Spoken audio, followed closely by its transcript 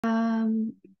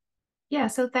Yeah,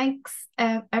 so thanks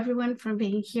everyone for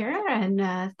being here,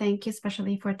 and thank you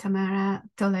especially for Tamara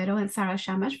Toledo and Sarah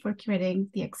Shamash for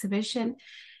curating the exhibition,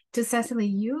 to Cecily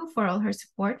Yu for all her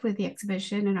support with the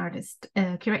exhibition and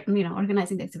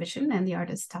organizing the exhibition and the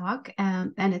artist talk.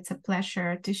 And it's a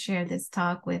pleasure to share this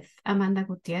talk with Amanda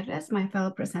Gutie, my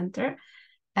fellow presenter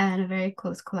and a very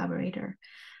close collaborator.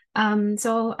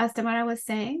 So as Tamara was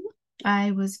saying,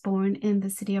 I was born in the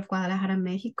city of Guadalajara,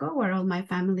 Mexico, where all my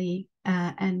family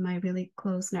and my really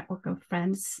close network of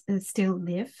friends still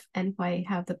live, and who I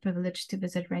have the privilege to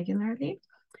visit regularly.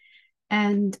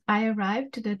 And I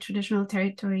arrived to the traditional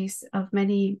territories of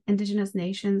many indigenous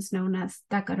nations known as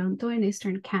Takaronto in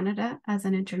Eastern Canada as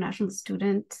an international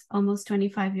student almost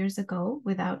 25 years ago,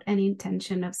 without any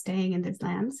intention of staying in these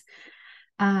lands.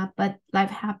 But life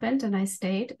happened and I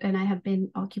stayed, and I have been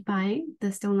occupying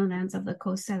the stolen lands of the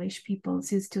Coast Salish people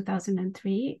since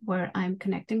 2003, where I'm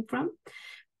connecting from,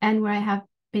 and where I have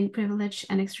been privileged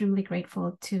and extremely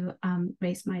grateful to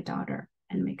raise my daughter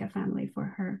and make a family for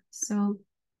her. So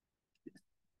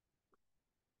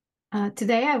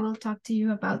today I will talk to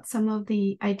you about some of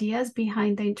the ideas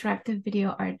behind the interactive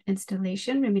video art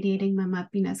installation, Remediating Mama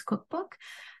Pina's Cookbook,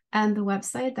 and the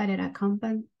website that it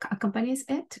accompanies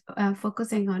it,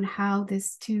 focusing on how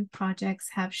these two projects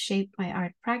have shaped my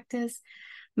art practice,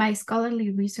 my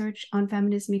scholarly research on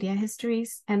feminist media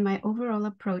histories, and my overall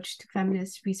approach to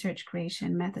feminist research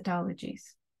creation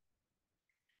methodologies.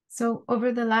 So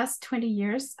over the last 20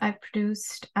 years, I've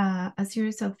produced a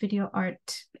series of video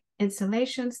art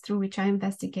installations through which I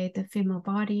investigate the female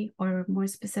body, or more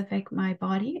specific, my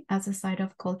body, as a site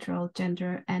of cultural,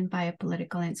 gender, and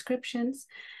biopolitical inscriptions.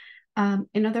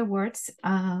 In other words,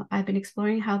 I've been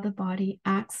exploring how the body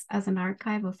acts as an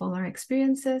archive of all our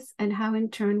experiences, and how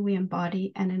in turn we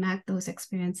embody and enact those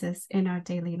experiences in our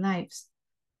daily lives.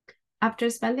 After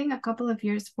spending a couple of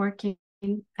years working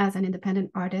as an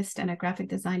independent artist and a graphic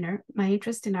designer, my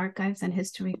interest in archives and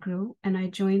history grew, and I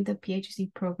joined the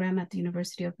PhD program at the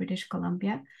University of British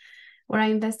Columbia, where I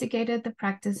investigated the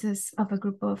practices of a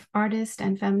group of artists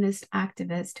and feminist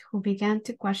activists who began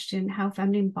to question how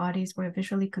feminine bodies were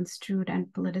visually construed and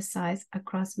politicized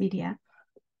across media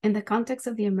in the context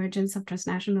of the emergence of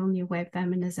transnational new wave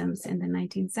feminisms in the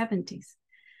 1970s.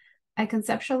 I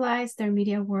conceptualized their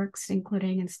media works,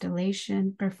 including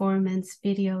installation, performance,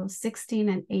 video, 16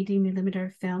 and 80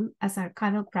 millimeter film, as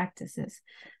archival practices,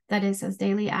 that is, as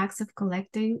daily acts of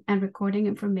collecting and recording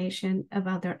information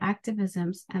about their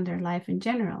activisms and their life in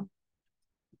general.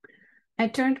 I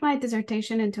turned my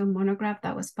dissertation into a monograph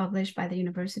that was published by the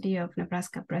University of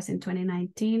Nebraska Press in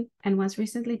 2019 and was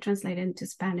recently translated into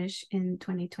Spanish in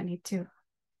 2022.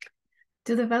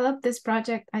 To develop this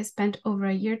project, I spent over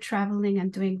a year traveling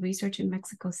and doing research in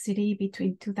Mexico City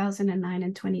between 2009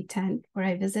 and 2010, where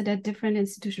I visited different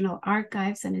institutional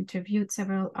archives and interviewed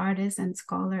several artists and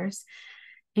scholars,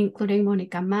 including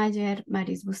Mónica Mayer,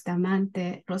 Maris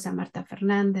Bustamante, Rosa Marta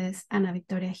Fernández, Ana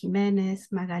Victoria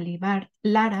Jiménez, Magali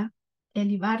Lara,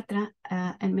 Eli Bartra,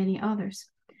 and many others.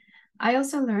 I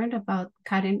also learned about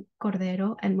Karen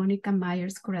Cordero and Mónica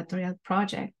Mayer's curatorial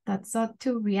project that sought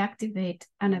to reactivate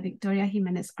Ana Victoria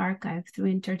Jiménez archive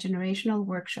through intergenerational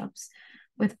workshops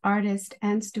with artists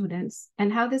and students,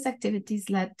 and how these activities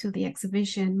led to the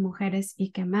exhibition Mujeres y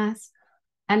Que Más,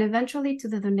 and eventually to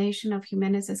the donation of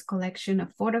Jiménez's collection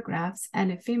of photographs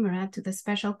and ephemera to the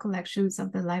special collections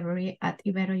of the library at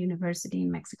Ibero University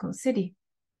in Mexico City.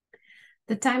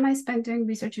 The time I spent doing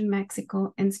research in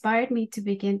Mexico inspired me to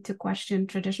begin to question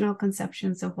traditional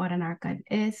conceptions of what an archive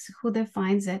is, who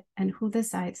defines it, and who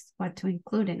decides what to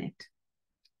include in it.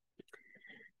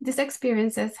 These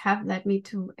experiences have led me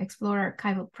to explore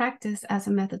archival practice as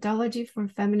a methodology for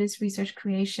feminist research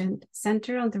creation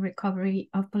centered on the recovery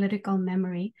of political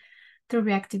memory through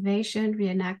reactivation,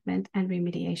 reenactment, and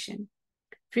remediation.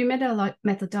 Three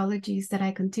methodologies that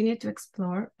I continue to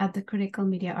explore at the Critical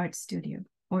Media Art Studio,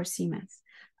 or CMAS,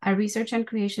 a research and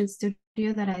creation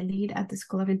studio that I lead at the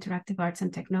School of Interactive Arts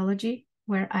and Technology,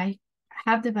 where I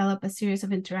have developed a series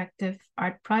of interactive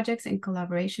art projects in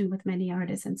collaboration with many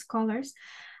artists and scholars,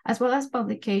 as well as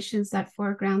publications that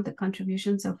foreground the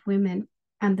contributions of women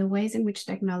and the ways in which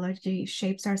technology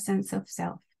shapes our sense of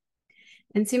self.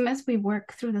 In CMAS, we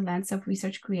work through the lens of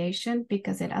research creation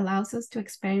because it allows us to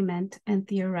experiment and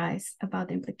theorize about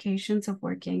the implications of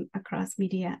working across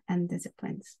media and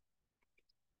disciplines.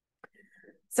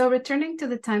 So returning to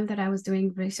the time that I was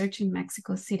doing research in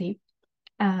Mexico City,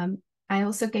 I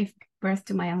also gave birth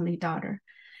to my only daughter.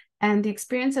 And the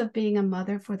experience of being a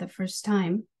mother for the first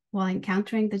time, while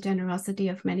encountering the generosity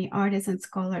of many artists and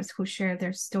scholars who share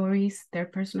their stories, their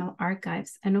personal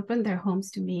archives, and open their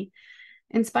homes to me,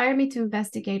 inspired me to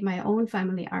investigate my own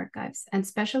family archives, and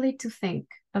especially to think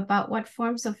about what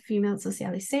forms of female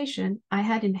socialization I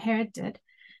had inherited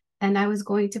and I was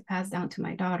going to pass down to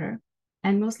my daughter,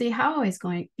 and mostly how I was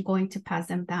going to pass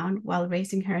them down while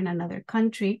raising her in another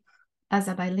country as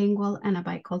a bilingual and a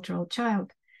bicultural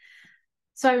child.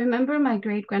 So I remember my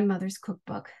great-grandmother's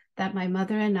cookbook that my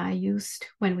mother and I used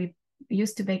when we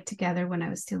used to bake together when I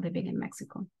was still living in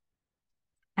Mexico.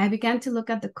 I began to look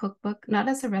at the cookbook not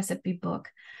as a recipe book,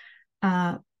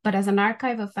 but as an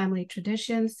archive of family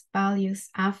traditions, values,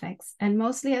 affects, and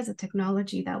mostly as a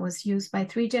technology that was used by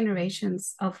 3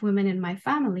 generations of women in my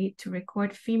family to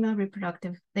record female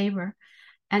reproductive labor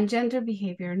and gender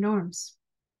behavior norms.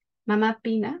 Mama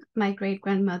Pina, my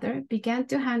great-grandmother, began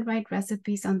to handwrite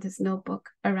recipes on this notebook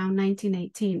around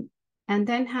 1918, and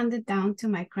then handed down to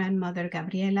my grandmother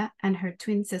Gabriela and her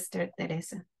twin sister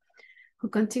Teresa, who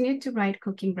continued to write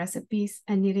cooking recipes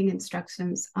and kneading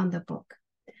instructions on the book.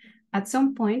 At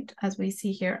some point, as we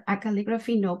see here, a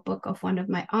calligraphy notebook of one of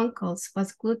my uncles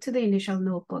was glued to the initial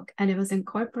notebook, and it was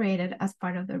incorporated as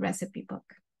part of the recipe book.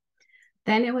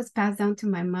 Then it was passed down to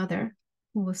my mother,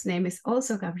 whose name is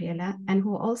also Gabriela, and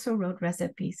who also wrote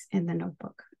recipes in the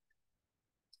notebook.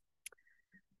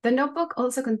 The notebook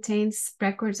also contains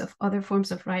records of other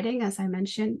forms of writing, as I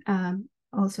mentioned,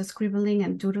 also scribbling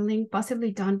and doodling,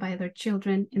 possibly done by other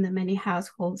children in the many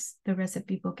households the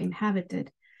recipe book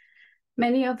inhabited.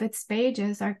 Many of its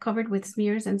pages are covered with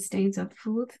smears and stains of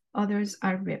food, others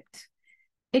are ripped.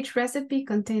 Each recipe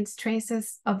contains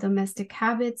traces of domestic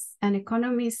habits and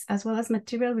economies, as well as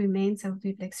material remains of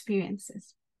lived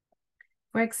experiences.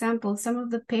 For example, some of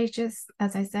the pages,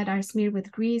 as I said, are smeared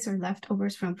with grease or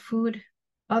leftovers from food.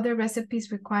 Other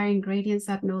recipes require ingredients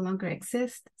that no longer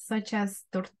exist, such as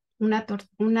una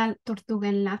tortuga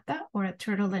en lata, or a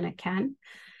turtle in a can,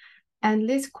 and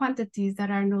list quantities that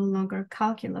are no longer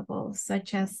calculable,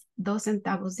 such as 2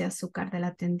 centavos de azúcar de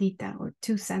la tiendita, or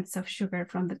 2 cents of sugar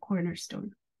from the corner store.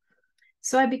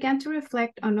 So I began to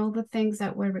reflect on all the things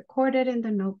that were recorded in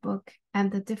the notebook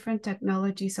and the different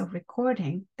technologies of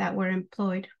recording that were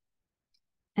employed,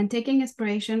 and taking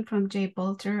inspiration from Jay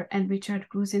Bolter and Richard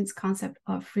Gruzin's concept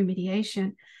of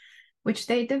remediation, which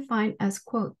they define as,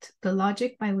 quote, the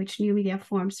logic by which new media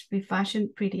forms refashion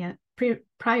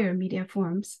prior media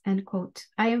forms, end quote.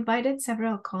 I invited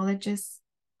several colleagues,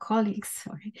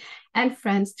 and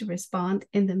friends to respond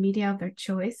in the media of their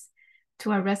choice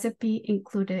to a recipe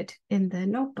included in the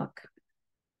notebook.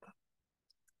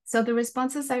 So the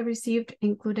responses I received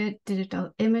included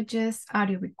digital images,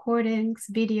 audio recordings,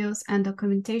 videos, and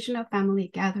documentation of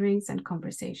family gatherings and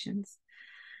conversations.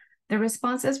 The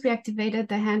responses reactivated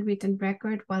the handwritten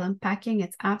record while unpacking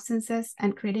its absences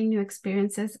and creating new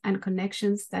experiences and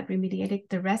connections that remediated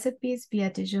the recipes via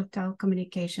digital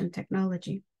communication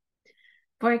technology.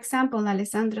 For example,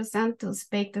 Alessandro Santos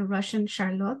baked the Russian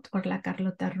Charlotte, or La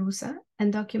Carlota Rusa,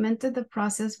 and documented the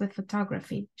process with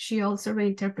photography. She also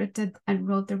reinterpreted and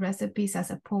wrote the recipes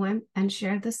as a poem and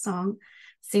shared the song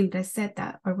Sin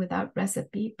Receta, or Without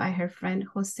Recipe, by her friend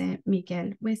Jose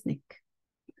Miguel Wisnik.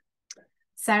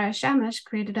 Sarah Shamash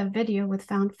created a video with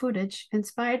found footage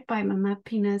inspired by Mama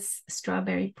Pina's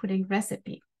strawberry pudding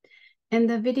recipe. In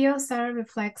the video, Sarah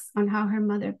reflects on how her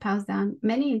mother passed down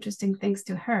many interesting things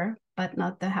to her, but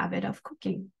not the habit of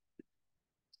cooking.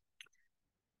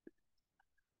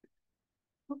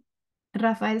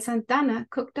 Rafael Santana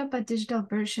cooked up a digital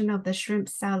version of the shrimp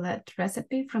salad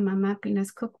recipe from Mama Pina's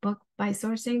cookbook by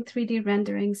sourcing 3D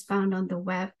renderings found on the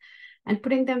web and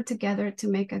putting them together to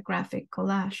make a graphic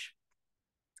collage.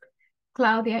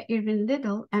 Claudia Irvin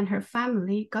Little and her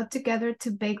family got together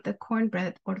to bake the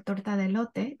cornbread, or torta de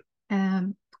elote,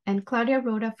 and Claudia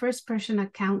wrote a first-person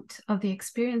account of the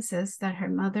experiences that her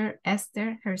mother,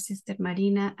 Esther, her sister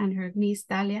Marina, and her niece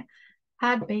Dalia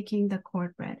had baking the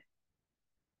cornbread.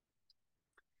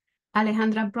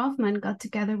 Alejandra Brofman got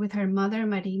together with her mother,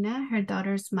 Marina, her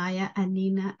daughters, Maya and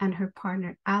Nina, and her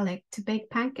partner, Alec, to bake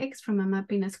pancakes from Mama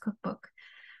Pina's cookbook.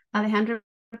 Alejandra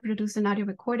produced an audio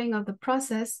recording of the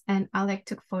process, and Alec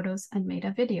took photos and made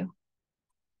a video.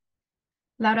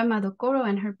 Laura Madocoro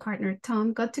and her partner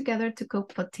Tom got together to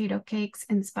cook potato cakes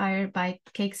inspired by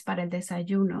Cakes para el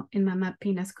Desayuno in Mama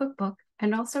Pina's cookbook,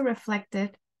 and also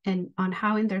reflected on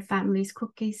how in their families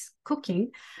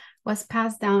cooking was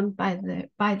passed down by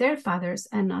their fathers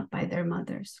and not by their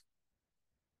mothers.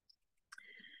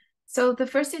 So the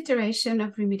first iteration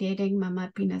of remediating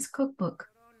Mama Pina's cookbook,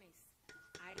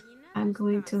 I'm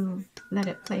going to let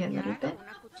it play a little bit.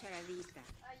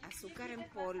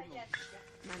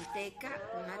 Manteca,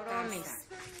 una taza,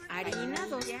 harina,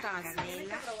 2 tazas,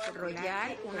 canela, rollar,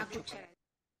 una cucharada.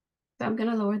 So I'm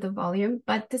going to lower the volume,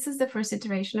 but this is the first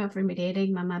iteration of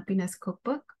Remediating Mama Pina's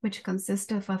cookbook, which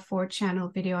consists of a 4-channel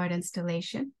video art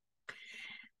installation.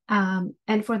 And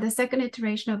for the second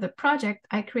iteration of the project,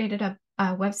 I created a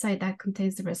website that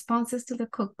contains the responses to the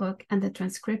cookbook and the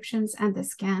transcriptions and the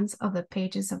scans of the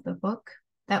pages of the book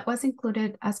that was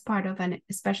included as part of a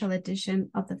special edition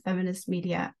of the Feminist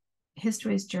Media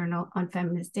Histories Journal on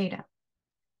Feminist Data.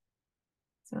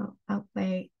 So I'll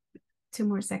play 2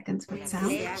 more seconds with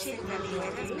sound.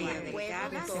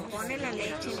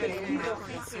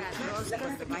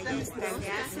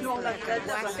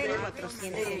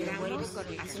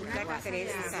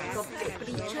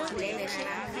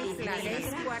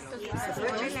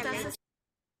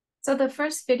 So the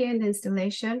first video in the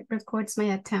installation records my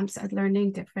attempts at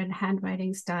learning different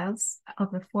handwriting styles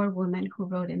of the 4 women who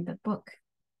wrote in the book.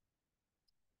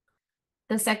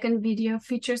 The second video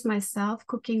features myself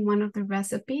cooking one of the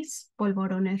recipes,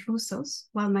 polvorones rusos,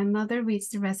 while my mother reads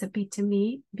the recipe to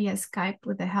me via Skype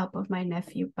with the help of my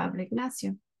nephew, Pablo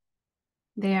Ignacio.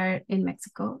 They are in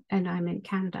Mexico and I'm in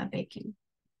Canada baking.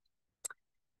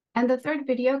 And the third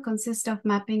video consists of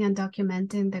mapping and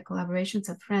documenting the collaborations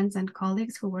of friends and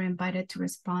colleagues who were invited to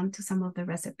respond to some of the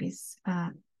recipes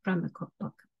from the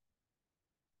cookbook.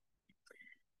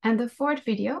 And the fourth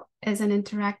video is an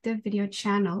interactive video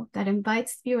channel that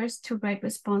invites viewers to write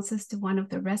responses to one of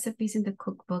the recipes in the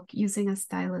cookbook using a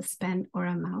stylus pen or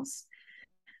a mouse.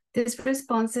 These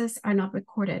responses are not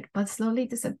recorded, but slowly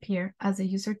disappear as the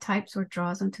user types or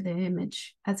draws onto the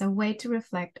image as a way to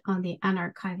reflect on the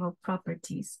unarchival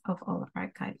properties of all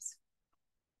archives.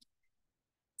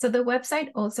 So the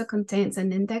website also contains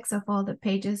an index of all the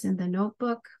pages in the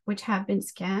notebook, which have been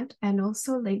scanned, and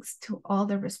also links to all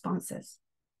the responses.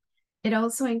 It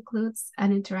also includes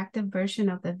an interactive version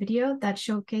of the video that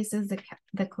showcases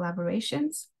the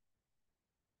collaborations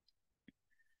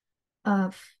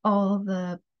of all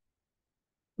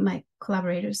my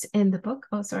collaborators in the book.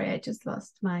 Oh, sorry, I just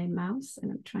lost my mouse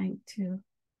and I'm trying to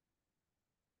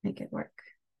make it work.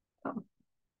 Oh,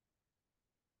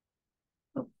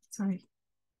 sorry.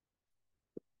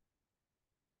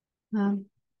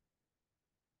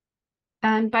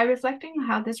 And by reflecting on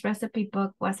how this recipe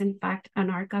book was in fact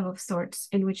an archive of sorts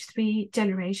in which 3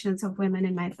 generations of women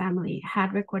in my family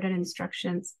had recorded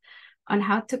instructions on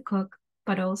how to cook,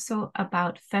 but also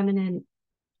about feminine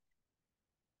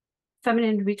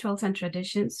rituals and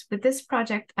traditions. With this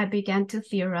project, I began to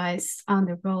theorize on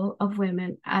the role of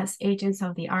women as agents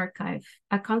of the archive,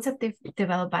 a concept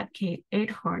developed by Kate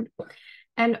Aidhorn,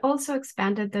 and also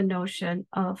expanded the notion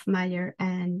of Meyer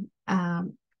and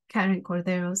Karen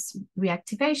Cordero's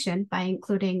reactivation by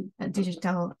including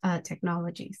digital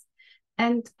technologies.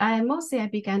 And I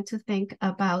began to think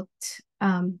about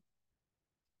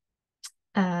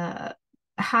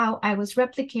how I was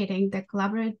replicating the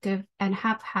collaborative and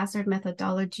haphazard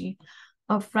methodology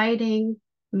of writing,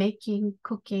 making,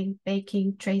 cooking,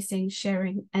 baking, tracing,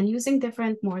 sharing, and using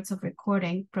different modes of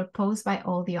recording proposed by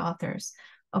all the authors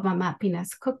of Mama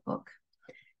Pina's cookbook.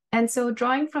 And so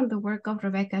drawing from the work of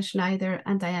Rebecca Schneider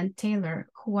and Diane Taylor,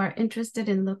 who are interested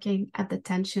in looking at the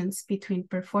tensions between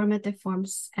performative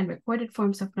forms and recorded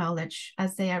forms of knowledge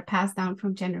as they are passed down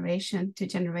from generation to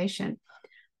generation,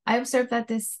 I observed that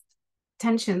these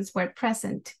tensions were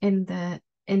present in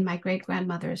my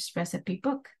great-grandmother's recipe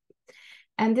book.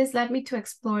 And this led me to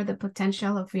explore the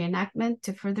potential of reenactment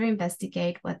to further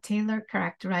investigate what Taylor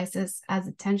characterizes as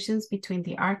the tensions between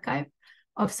the archive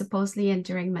of supposedly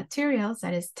enduring materials,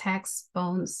 that is texts,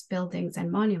 bones, buildings,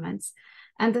 and monuments,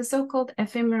 and the so-called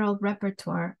ephemeral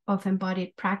repertoire of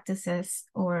embodied practices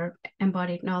or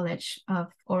embodied knowledge of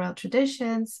oral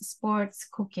traditions, sports,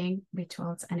 cooking,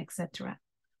 rituals, and etc.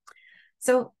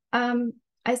 So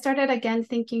I started again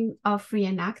thinking of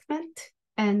reenactment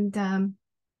and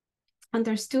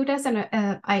understood as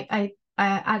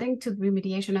adding to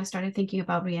remediation, I started thinking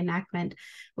about reenactment,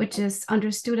 which is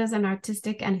understood as an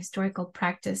artistic and historical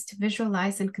practice to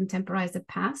visualize and contemporize the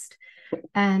past,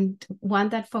 and one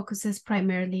that focuses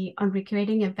primarily on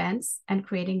recreating events and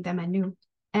creating them anew.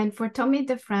 And for Tommy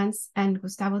DeFrance and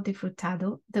Gustavo Di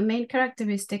Frutado, the main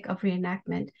characteristic of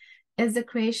reenactment is the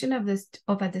creation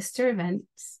of a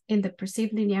disturbance in the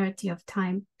perceived linearity of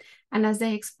time. And as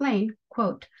they explain,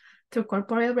 quote, through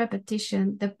corporeal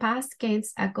repetition, the past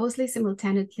gains a ghostly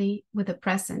simultaneity with the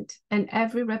present, and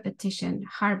every repetition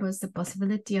harbors the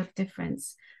possibility of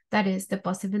difference, that is, the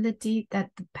possibility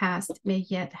that the past may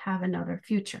yet have another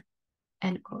future,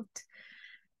 end quote.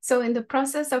 So in the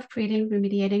process of creating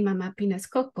Remediating Mama Pina's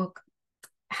cookbook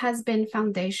has been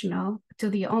foundational to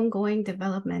the ongoing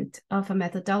development of a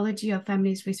methodology of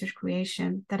feminist research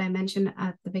creation that I mentioned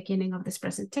at the beginning of this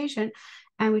presentation,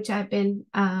 and which I've been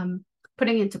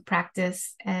putting into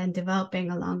practice and developing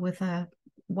along with a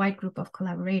wide group of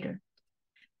collaborators.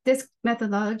 This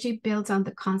methodology builds on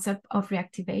the concept of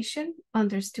reactivation,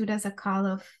 understood as a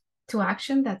call to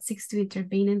action that seeks to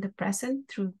intervene in the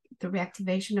present through the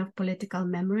reactivation of political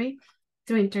memory,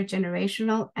 through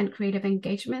intergenerational and creative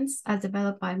engagements as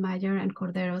developed by Mayer and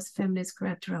Cordero's feminist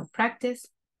curatorial practice.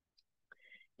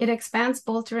 It expands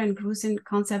Bolter and Grusin's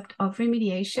concept of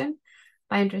remediation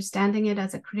by understanding it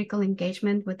as a critical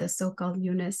engagement with the so-called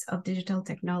newness of digital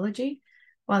technology,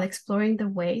 while exploring the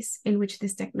ways in which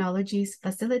these technologies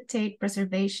facilitate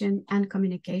preservation and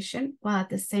communication, while at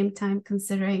the same time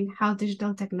considering how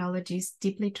digital technologies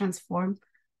deeply transform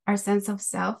our sense of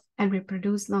self and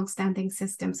reproduce longstanding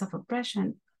systems of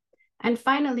oppression. And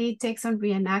finally, it takes on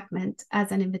reenactment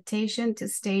as an invitation to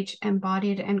stage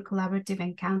embodied and collaborative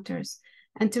encounters,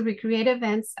 and to recreate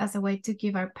events as a way to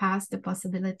give our past the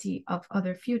possibility of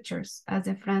other futures, as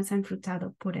Franz and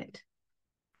Frutado put it.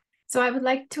 So I would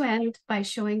like to end by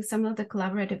showing some of the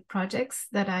collaborative projects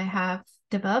that I have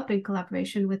developed in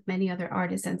collaboration with many other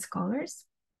artists and scholars,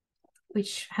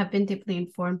 which have been deeply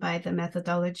informed by the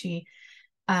methodology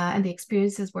and the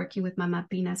experiences working with Mama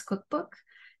Pina's cookbook.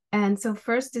 And so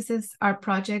first, this is our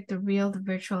project, The Real, the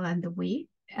Virtual, and the We,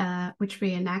 which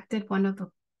reenacted one of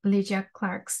Lygia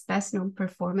Clark's best-known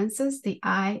performances, the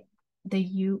I, the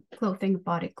You clothing,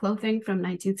 body clothing from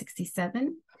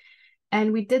 1967.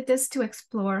 And we did this to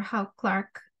explore how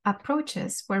Clark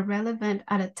approaches were relevant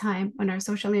at a time when our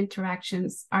social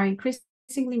interactions are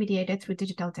increasingly mediated through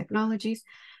digital technologies,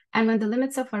 and when the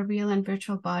limits of our real and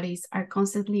virtual bodies are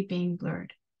constantly being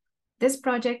blurred. This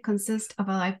project consists of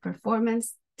a live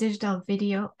performance, digital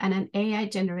video, and an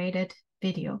AI-generated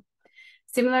video.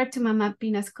 Similar to Mama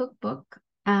Pina's cookbook,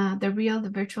 The Real, the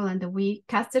Virtual, and the We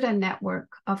casted a network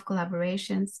of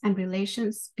collaborations and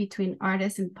relations between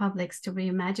artists and publics to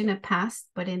reimagine a past,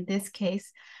 but in this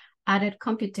case, added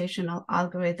computational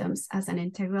algorithms as an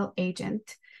integral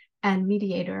agent and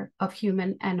mediator of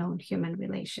human and non-human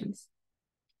relations.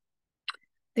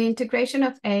 The integration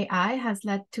of AI has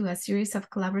led to a series of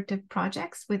collaborative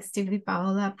projects with Steve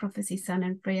Paola, Prophecy Sun,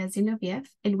 and Freya Zinoviev,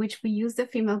 in which we use the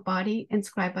female body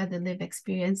inscribed by the lived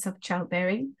experience of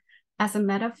childbearing as a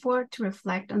metaphor to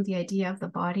reflect on the idea of the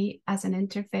body as an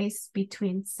interface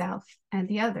between self and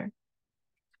the other.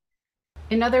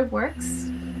 In other works,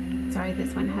 sorry,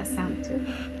 this one has sound too.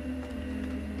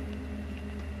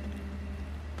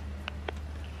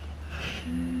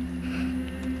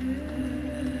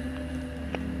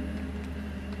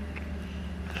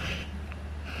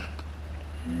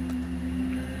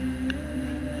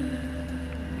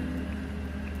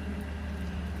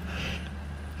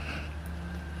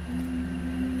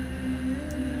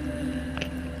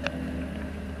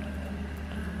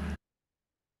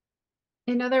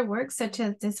 In other works, such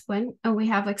as this one, we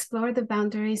have explored the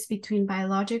boundaries between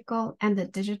biological and the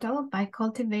digital by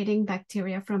cultivating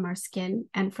bacteria from our skin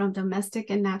and from domestic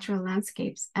and natural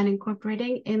landscapes, and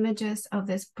incorporating images of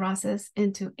this process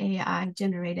into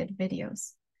AI-generated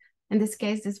videos. In this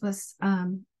case, this was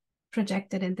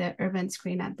projected in the urban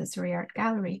screen at the Surrey Art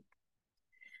Gallery.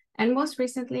 And most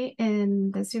recently,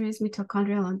 in the series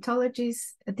Mitochondrial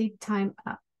Ontologies, Deep Time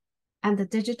and the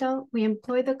Digital, we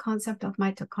employ the concept of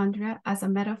mitochondria as a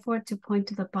metaphor to point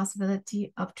to the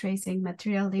possibility of tracing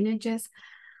material lineages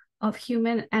of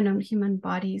human and non-human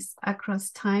bodies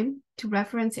across time to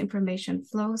reference information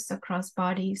flows across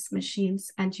bodies,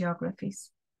 machines, and geographies.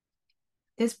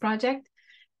 This project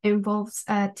involves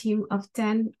a team of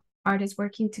 10 artists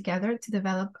working together to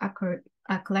develop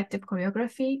a collective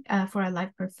choreography for a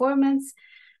live performance.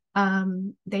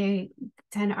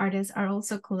 10 artists are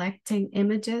also collecting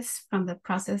images from the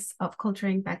process of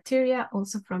culturing bacteria,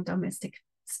 also from domestic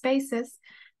spaces.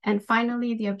 And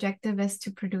finally, the objective is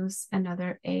to produce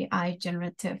another AI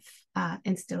generative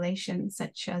installation,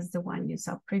 such as the one you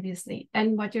saw previously.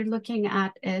 And what you're looking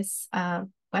at is a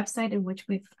website in which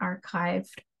we've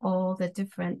archived all the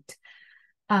different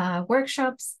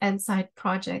workshops and side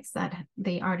projects that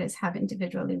the artists have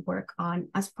individually worked on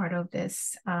as part of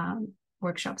this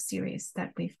workshop series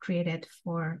that we've created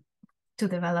to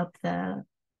develop the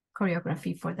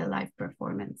choreography for the live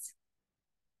performance.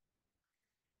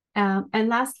 And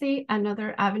lastly,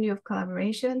 another avenue of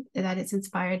collaboration that is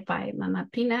inspired by Mama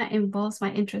Pina involves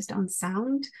my interest on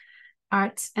sound,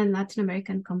 art, and Latin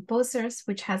American composers,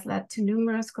 which has led to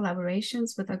numerous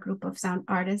collaborations with a group of sound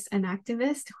artists and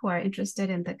activists who are interested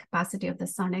in the capacity of the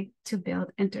sonic to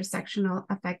build intersectional,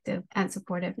 effective, and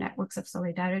supportive networks of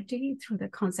solidarity through the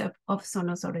concept of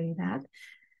sonosoroidad,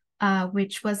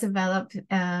 which was developed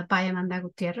by Amanda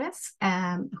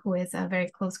Gutie, who is a very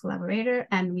close collaborator,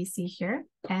 and we see here.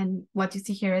 And what you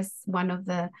see here is one of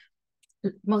the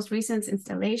most recent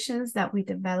installations that we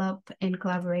develop in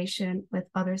collaboration with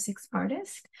other 6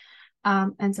 artists.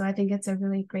 And so I think it's a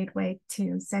really great way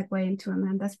to segue into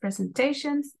Amanda's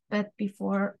presentations. But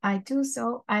before I do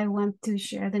so, I want to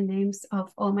share the names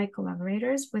of all my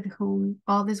collaborators with whom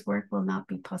all this work will not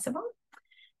be possible.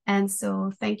 And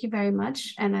so thank you very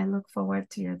much. And I look forward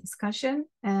to your discussion.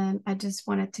 And I just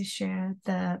wanted to share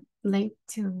the link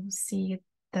to see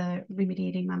the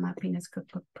Remediating Mama Penis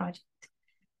Cookbook project.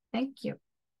 Thank you.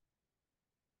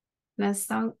 And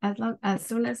as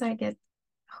soon as I get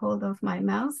hold of my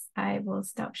mouse, I will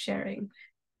stop sharing.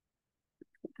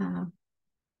 I'm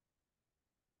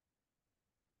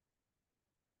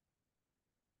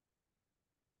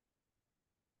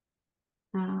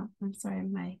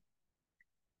sorry,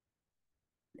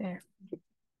 there.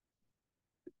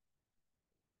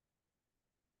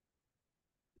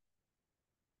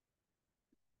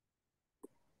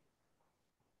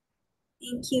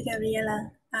 Thank you,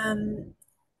 Gabriela.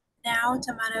 Now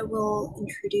Tamara will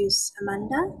introduce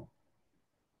Amanda.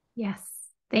 Yes,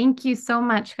 thank you so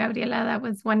much, Gabriela. That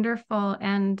was wonderful.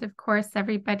 And of course,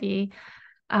 everybody,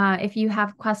 if you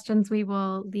have questions, we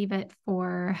will leave it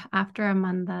for after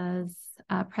Amanda's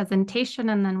presentation,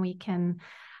 and then we can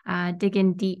dig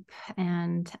in deep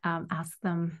and ask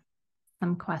them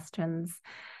some questions.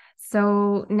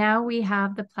 So now we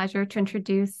have the pleasure to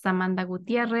introduce Amanda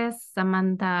Gutierrez.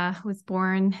 Amanda was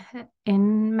born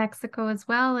in Mexico as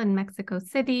well, in Mexico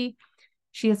City.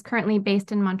 She is currently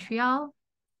based in Montreal.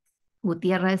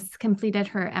 Gutierrez completed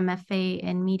her MFA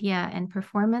in Media and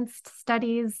Performance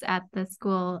Studies at the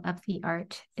School of the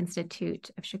Art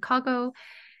Institute of Chicago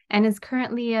and is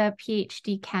currently a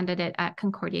PhD candidate at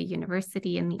Concordia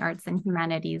University in the Arts and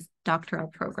Humanities doctoral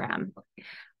program.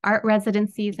 Art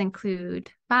residencies include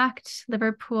BACT,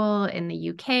 Liverpool in the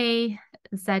UK,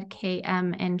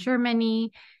 ZKM in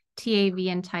Germany, TAV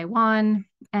in Taiwan,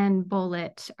 and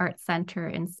Bolit Art Center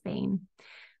in Spain.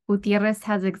 Gutierrez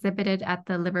has exhibited at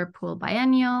the Liverpool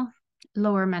Biennial,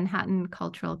 Lower Manhattan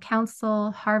Cultural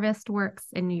Council, Harvest Works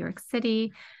in New York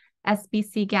City,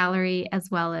 SBC Gallery, as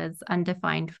well as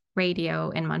Undefined Radio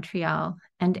in Montreal,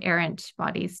 and Errant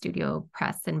Body Studio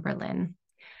Press in Berlin.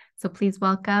 So please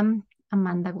welcome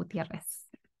Amanda Gutierrez.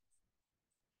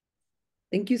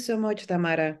 Thank you so much,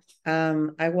 Tamara.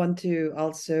 I want to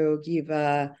also give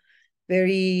a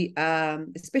very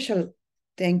special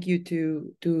thank you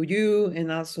to you and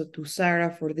also to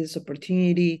Sarah for this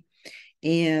opportunity,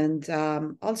 and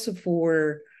also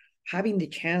for having the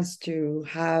chance to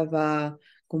have a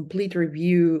complete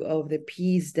review of the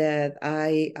piece that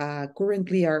I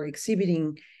currently are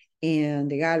exhibiting in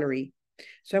the gallery.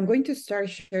 So I'm going to start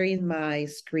sharing my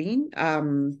screen,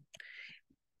 and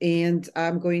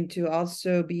I'm going to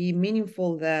also be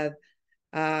meaningful that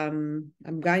I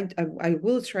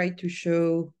will try to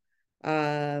show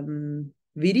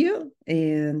video,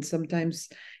 and sometimes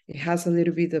it has a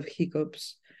little bit of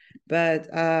hiccups, but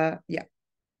yeah,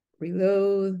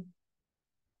 reload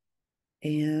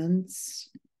and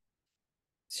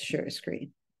share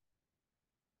screen.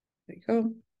 There you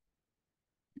go.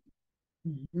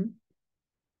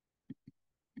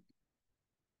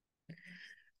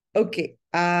 Okay,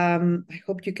 I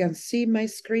hope you can see my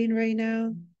screen right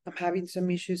now. I'm having some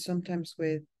issues sometimes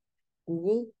with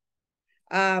Google.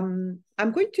 I'm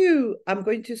going to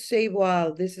say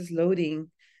while this is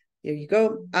loading, there you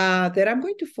go, that I'm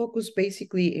going to focus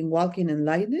basically in walking in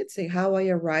lightness and how I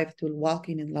arrived to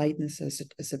walking in lightness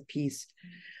as a piece.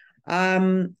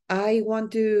 I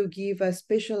want to give a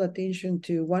special attention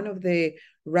to one of the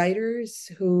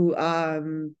writers who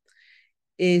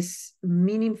is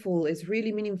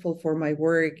really meaningful for my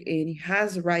work, and he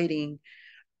has a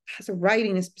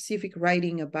specific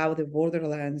writing about the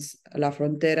borderlands, La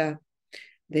Frontera,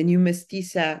 the New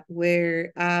Mestiza,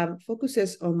 where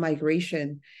focuses on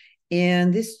migration.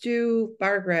 And these 2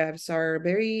 paragraphs are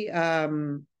very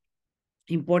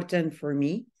important for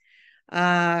me,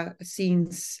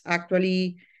 since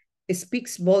actually it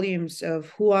speaks volumes of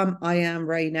who I am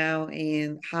right now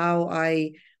and how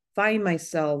I find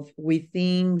myself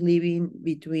within living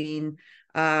between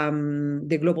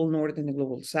the global north and the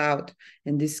global south.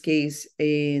 In this case,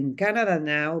 in Canada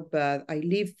now, but I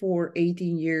lived for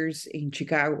 18 years in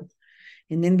Chicago.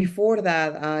 And then before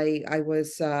that, I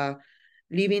was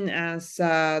living as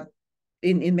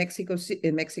in Mexico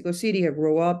City. I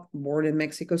grew up, born in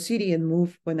Mexico City, and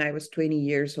moved when I was 20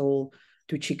 years old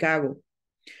to Chicago.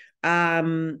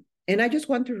 And I just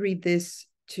want to read this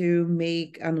to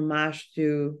make an homage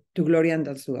to Gloria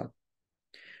Anzaldúa.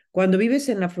 Cuando vives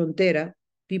en la frontera,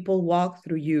 people walk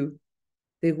through you.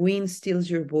 The wind steals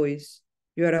your voice.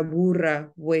 You are a burra,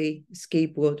 way,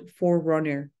 scapegoat,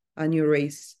 forerunner, a new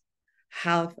race.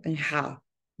 half and half,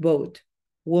 both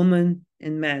woman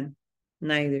and man,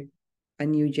 neither, a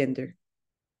new gender.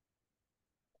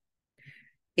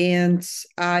 And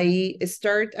I'm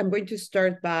going to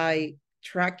start by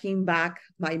tracking back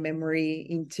my memory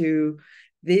into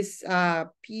this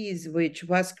piece, which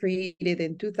was created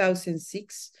in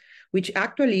 2006, which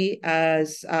actually,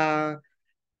 as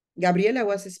Gabriela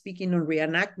was speaking on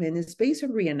reenactment, is based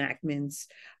on reenactments.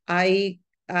 I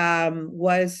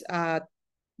was a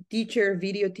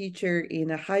video teacher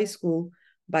in a high school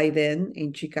by then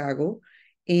in Chicago.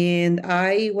 And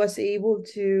I was able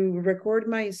to record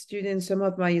some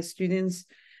of my students'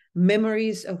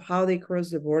 memories of how they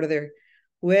crossed the border.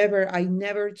 However, I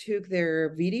never took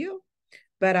their video,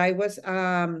 but I was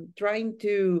trying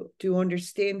to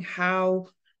understand how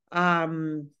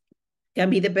can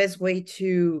be the best way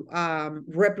to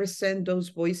represent those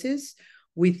voices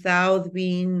without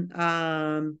being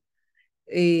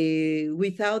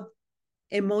without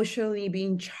emotionally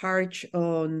being charged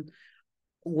on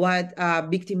what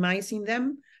victimizing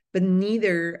them, but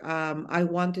neither I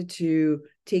wanted to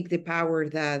take the power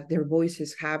that their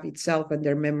voices have itself and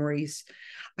their memories.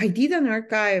 I did an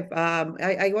archive.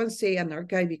 I won't say an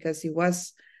archive because it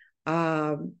was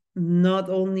not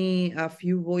only a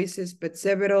few voices, but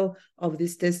several of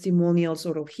these testimonial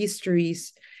sort of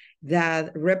histories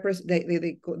that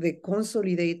they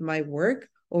consolidate my work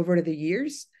over the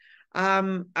years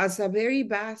as a very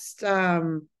vast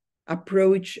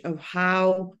approach of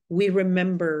how we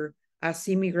remember as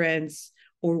immigrants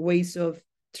or ways of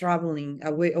traveling,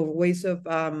 ways of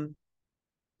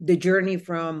the journey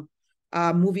from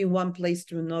moving one place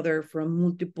to another from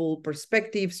multiple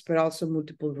perspectives, but also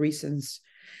multiple reasons.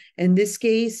 In this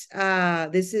case,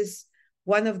 this is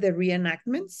one of the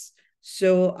reenactments.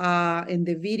 So in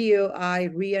the video, I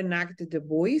reenacted the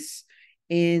voice,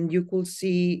 and you could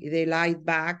see the light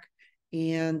back.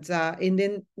 And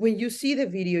then when you see the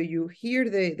video, you hear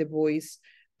the voice,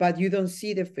 but you don't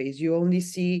see the face. You only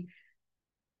see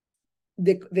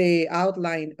the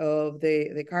outline of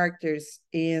the characters.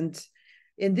 And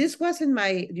this was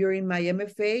during my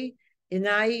MFA, and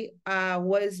I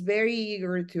was very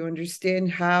eager to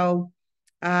understand how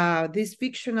these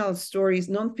fictional stories,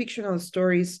 non-fictional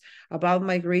stories about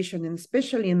migration, and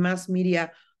especially in mass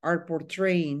media, are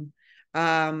portraying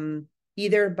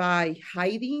either by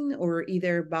hiding or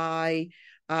either by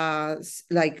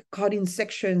like cutting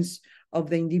sections of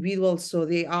the individuals so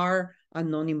they are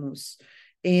anonymous.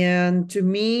 And to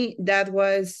me, that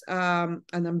was an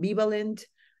ambivalent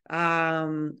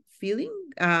feeling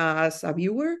as a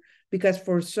viewer, because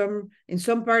in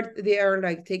some part, they are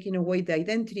like taking away the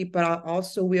identity, but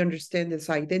also we understand these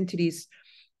identities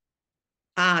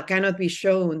cannot be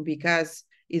shown because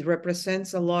it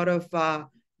represents a lot of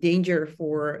danger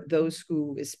for those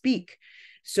who speak.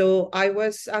 So I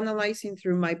was analyzing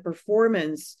through my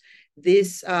performance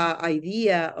this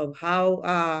idea of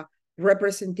how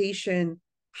representation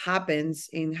happens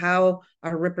and how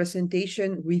a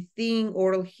representation within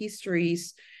oral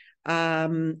histories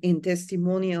in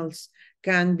testimonials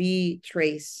can be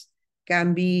traced,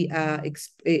 can be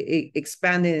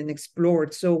expanded and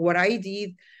explored. So what I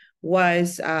did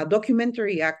was a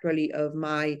documentary actually of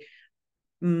my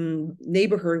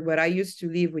neighborhood where I used to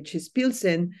live, which is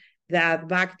Pilsen, that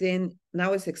back then,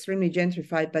 now it's extremely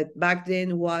gentrified, but back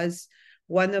then was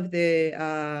one of the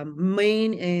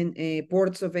main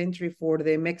ports of entry for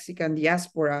the Mexican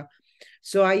diaspora.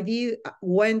 So I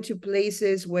went to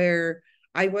places where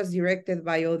I was directed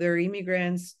by other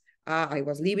immigrants. I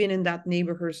was living in that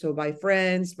neighborhood, so by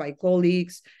friends, by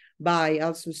colleagues, by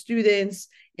also students.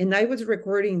 And I was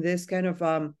recording this kind of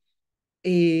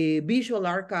a visual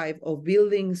archive of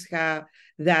buildings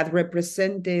that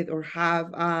represented or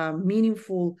have a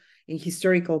meaningful and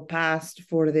historical past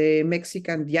for the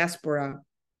Mexican diaspora.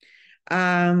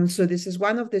 So this is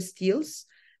one of the stills.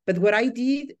 But what I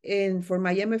did for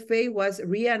my MFA was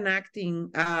reenacting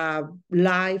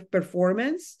live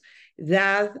performance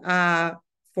that,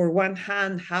 for one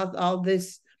hand, had all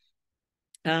these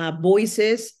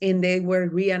voices, and they were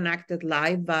reenacted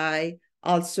live by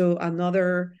also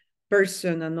another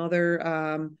person,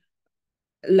 another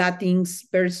Latinx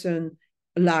person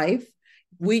live,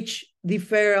 which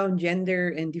differ on gender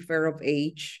and differ of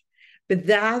age. But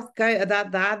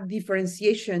that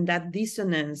differentiation, that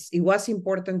dissonance, it was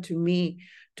important to me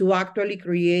to actually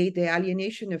create the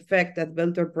alienation effect that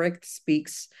Bertolt Brecht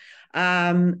speaks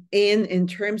in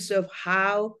terms of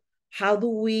how do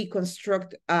we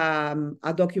construct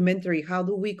a documentary, how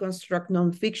do we construct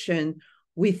nonfiction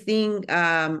within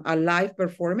a live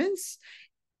performance,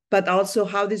 but also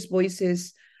how these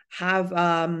voices have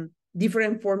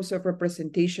different forms of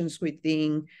representations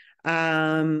within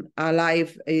a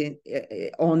live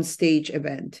on stage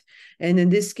event. And in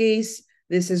this case,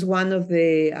 this is one of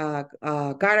the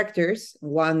characters,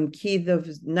 one kid of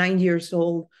 9 years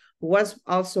old, who was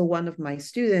also one of my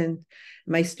students,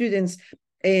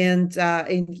 and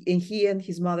he and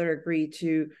his mother agreed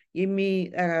to give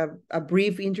me a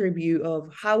brief interview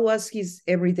of how was his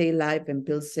everyday life in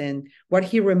Pilsen, what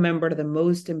he remembered the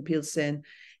most in Pilsen,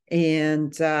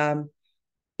 and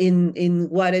in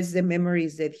what is the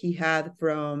memories that he had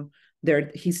from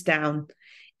his town.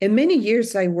 In many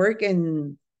years, I work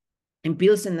in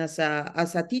Pilsen as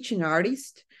a teaching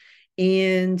artist,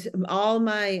 and all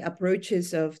my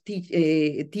approaches of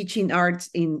teaching arts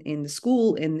in the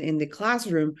school, in the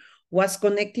classroom, was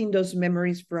connecting those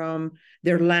memories from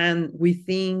their land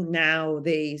within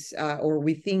nowadays, or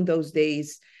within those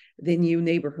days, the new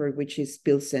neighborhood, which is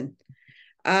Pilsen.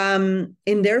 And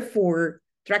therefore,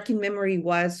 tracking memory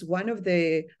was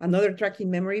another tracking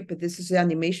memory, but this is an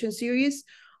animation series,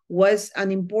 was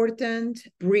an important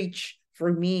bridge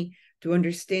for me to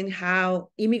understand how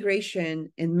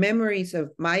immigration and memories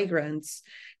of migrants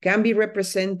can be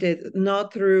represented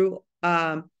not through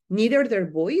neither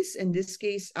their voice. In this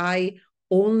case, I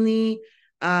only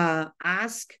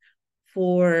ask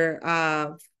for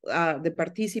the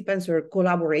participants or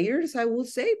collaborators, I will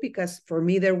say, because for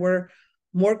me, there were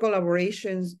more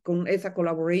collaborations. It's a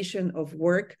collaboration of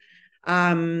work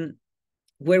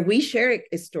where we share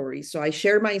a story. So I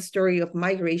share my story of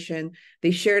migration.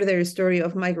 They share their story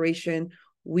of migration.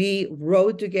 We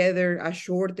wrote together a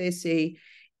short essay,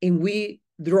 and we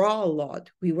draw a lot.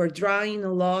 We were drawing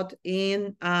a lot,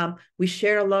 and we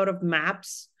share a lot of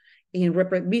maps and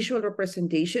visual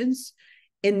representations.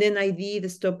 And then I did the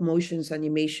stop motions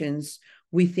animations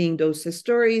within those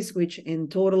stories, which in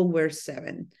total were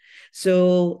 7.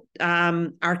 So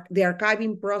the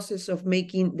archiving process of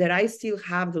making that, I still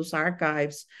have those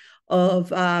archives of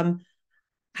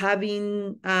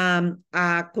having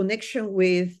a connection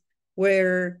with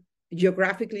where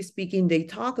geographically speaking they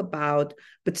talk about,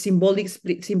 but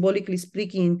symbolically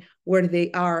speaking, where they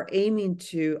are aiming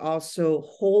to also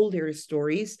hold their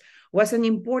stories, was an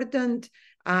important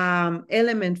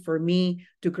element for me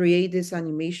to create these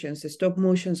animations, the stop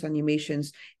motions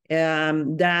animations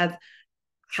that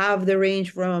have the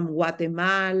range from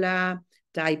Guatemala,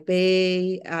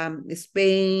 Taipei,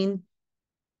 Spain,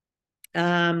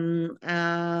 in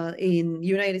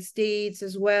United States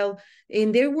as well.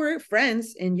 And there were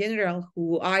friends in general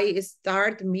who I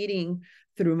start meeting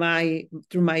through my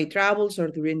travels or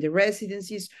during the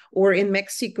residencies, or in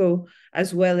Mexico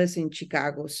as well as in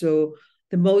Chicago. So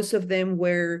the most of them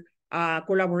were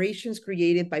collaborations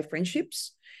created by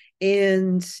friendships.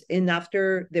 And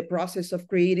after the process of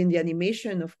creating the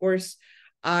animation, of course,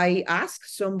 I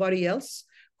asked somebody else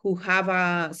who have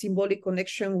a symbolic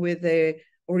connection with the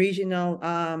original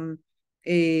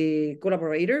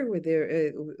collaborator, with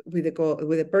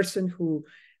the person who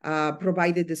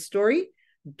provided the story,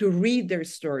 to read their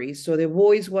story. So the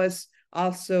voice was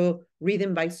also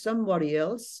written by somebody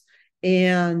else,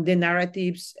 and the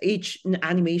narratives, each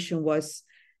animation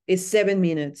is 7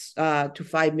 minutes to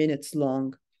 5 minutes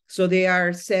long. So there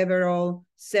are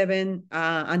seven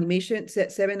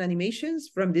animations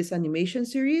from this animation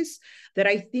series that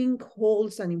I think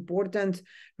holds an important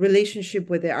relationship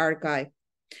with the archive.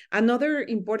 Another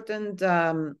important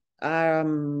video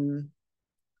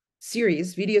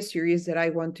series that I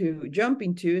want to jump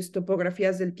into is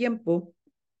Topografías del Tiempo,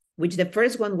 which the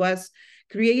first one was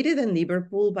created in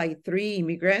Liverpool by 3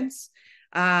 immigrants,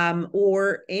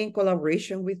 or in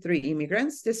collaboration with 3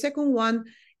 immigrants. The second one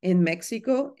in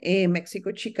Mexico,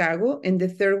 Chicago, and the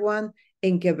third one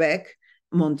in Quebec,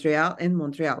 Montreal.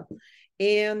 And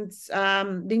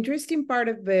the interesting part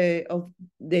of the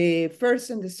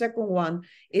first and the second one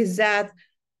is that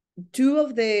 2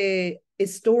 of the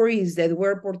stories that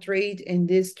were portrayed in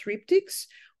these triptychs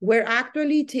were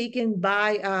actually taken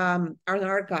by an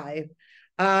archive.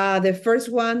 The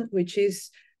first one, which is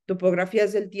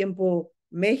Topografías del Tiempo,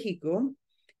 Mexico,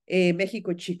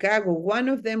 Chicago, one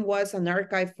of them was an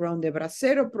archive from the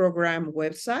Bracero program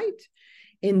website,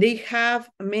 and they have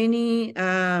many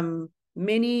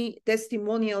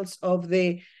testimonials of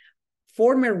the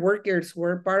former workers who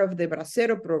were part of the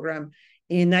Bracero program.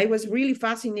 And I was really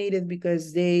fascinated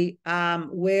because they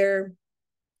were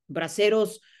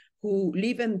braceros who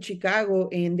live in Chicago,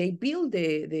 and they build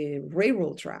the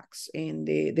railroad tracks and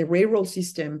the railroad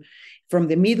system from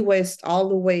the Midwest all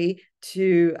the way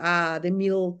to the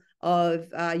middle of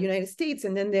United States.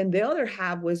 And then the other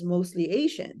half was mostly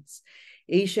Asians,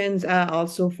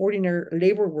 also foreigner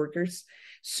labor workers.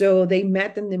 So they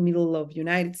met in the middle of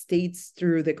United States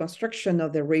through the construction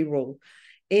of the railroad.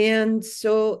 And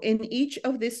so in each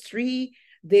of these three,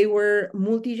 they were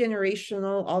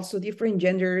multi-generational, also different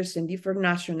genders and different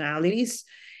nationalities.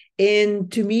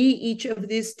 And to me, each of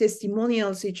these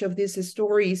testimonials, each of these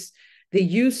stories that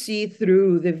you see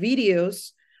through the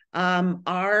videos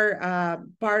are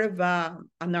part of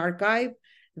an archive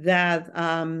that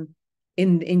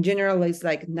in general is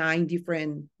like nine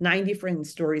different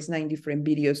stories, 9 different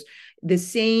videos. The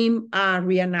same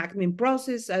reenactment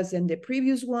process as in the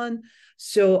previous one.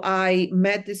 So I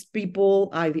met these people,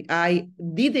 I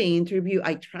did the interview,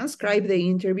 I transcribed the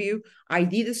interview, I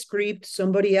did a script,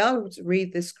 somebody else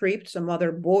read the script, some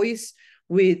other voice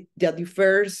that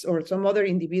differs, or some other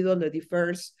individual that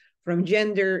differs from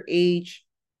gender, age,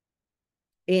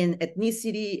 and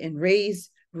ethnicity and race,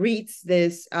 reads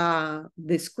this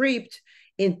the script,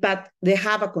 but they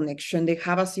have a connection, they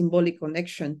have a symbolic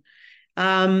connection.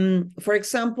 For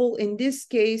example, in this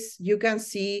case, you can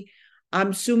see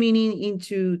I'm zooming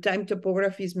into Time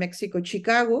Topographies Mexico,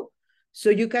 Chicago. So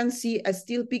you can see a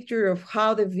still picture of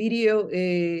how the video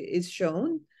is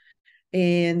shown.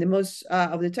 And the most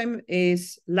of the time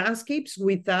is landscapes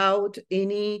without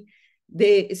any,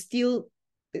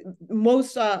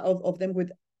 most of them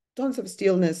with tons of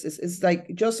stillness. It's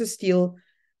like just a still,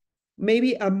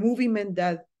 maybe a movement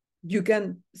that you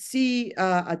can see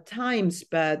at times,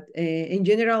 but in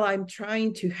general, I'm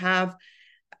trying to have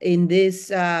in this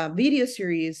video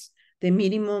series the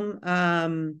minimum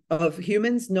of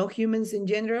humans, no humans in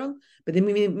general, but the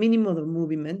minimum of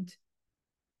movement,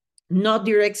 not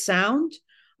direct sound.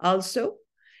 Also,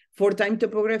 for Time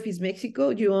Topographies Mexico,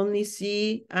 you only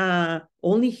see,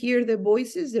 only hear the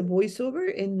voices, the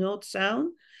voiceover, and not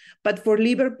sound. But for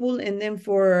Liverpool and then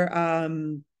for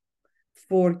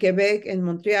Quebec and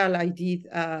Montreal, I did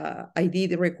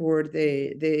record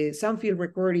the sound field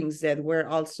recordings that were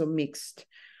also mixed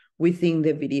within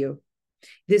the video.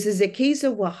 This is the case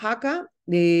of Oaxaca.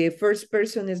 The first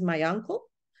person is my uncle,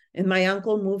 and my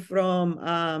uncle moved from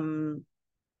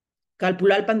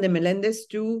Calpulalpan de Melendez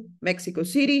to Mexico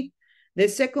City. The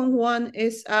second one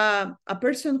is a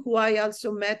person who I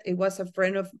also met. It was a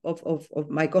friend of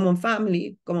my common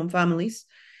families.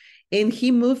 And he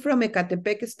moved from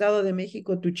Ecatepec, Estado de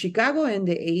Mexico to Chicago in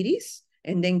the 80s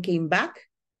and then came back.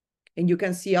 And you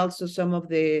can see also some of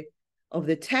the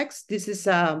text. This is,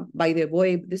 by the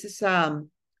way, this is a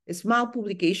small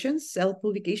publication,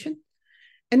 self-publication.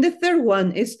 And the third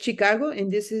one is Chicago, and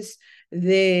this is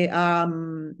the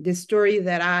story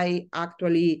that I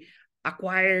actually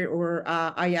acquired, or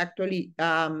I actually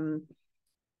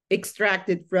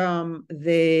extracted from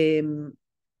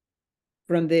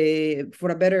for a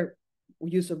better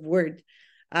use of word,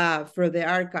 for the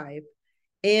archive.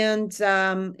 And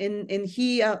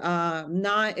he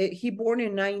born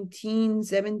in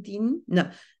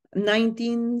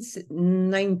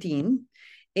 1919.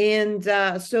 And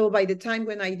so by the time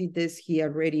when I did this, he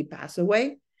already passed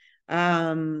away.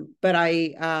 But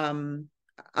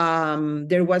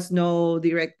there was no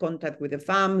direct contact with the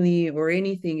family or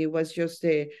anything. It was just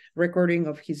a recording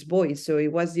of his voice. So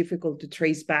it was difficult to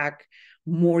trace back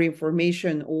more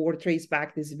information or trace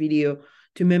back this video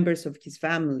to members of his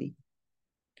family.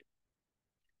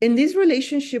 And this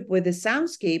relationship with the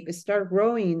soundscape started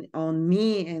growing on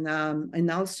me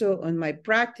and also on my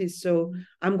practice. So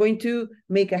I'm going to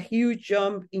make a huge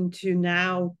jump into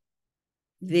now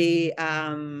the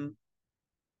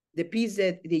piece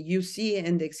that you see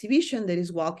in the exhibition, that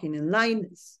is Walking in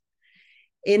Lightness.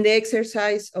 In the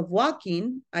exercise of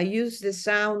walking, I use the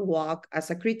sound walk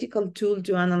as a critical tool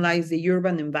to analyze the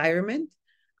urban environment,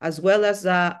 as well as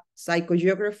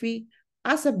psychogeography,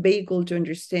 as a vehicle to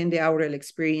understand the aural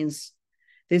experience.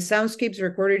 The soundscapes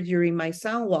recorded during my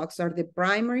sound walks are the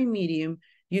primary medium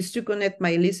used to connect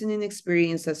my listening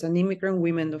experience as an immigrant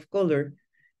woman of color.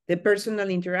 The personal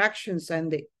interactions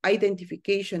and the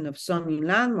identification of some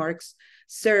landmarks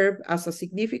serve as a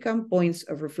significant points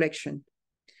of reflection.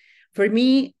 For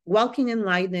me, Walking in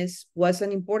Lightness was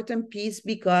an important piece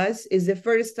because it's the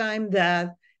first time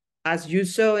that, as you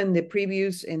saw in the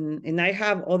previous, and I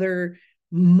have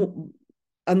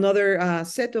another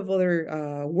set of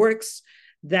other works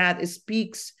that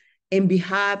speaks in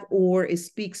behalf or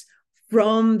speaks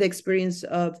from the experience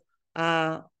of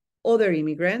other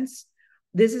immigrants.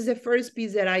 This is the first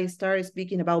piece that I started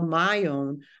speaking about my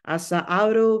own as an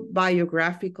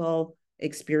autobiographical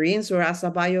experience, or as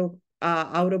a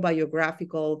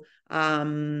autobiographical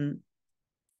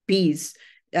piece,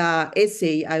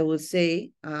 essay, I would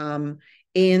say.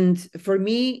 And for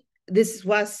me, this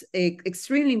was an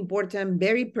extremely important,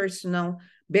 very personal,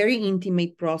 very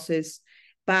intimate process,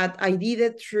 but I did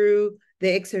it through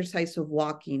the exercise of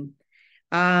walking.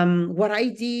 What I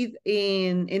did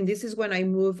and this is when I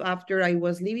moved after I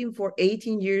was living for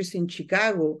 18 years in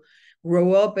Chicago,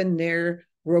 grow up in there,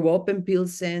 grow up in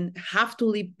Pilsen, have to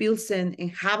leave Pilsen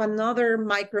and have another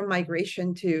micro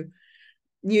migration to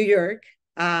New York,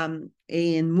 and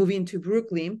moving to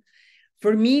Brooklyn,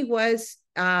 for me was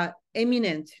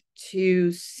eminent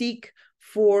to seek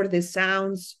for the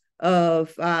sounds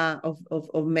of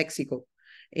Mexico.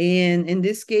 And in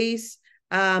this case,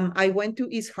 I went to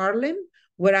East Harlem,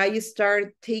 where I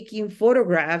started taking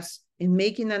photographs and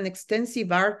making an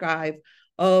extensive archive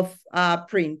of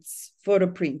photo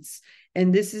prints.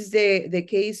 And this is the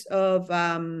case of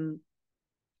the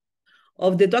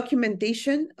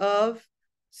documentation of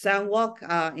Soundwalk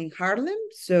in Harlem.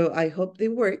 So I hope it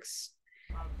works.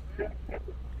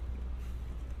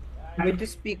 I'm going to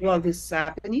speak while this is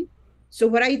happening. So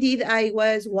what I did, I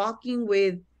was walking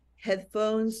with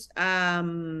headphones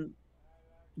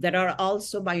that are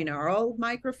also binaural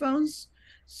microphones.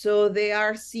 So they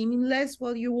are seamless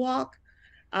while you walk.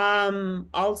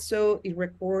 Also, it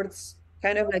records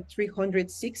kind of like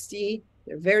 360.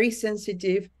 They're very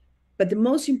sensitive. But the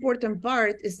most important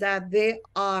part is that they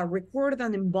record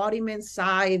an embodiment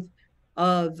side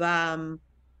of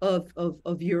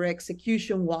your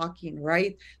execution walking,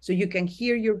 right? So you can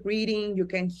hear your breathing, you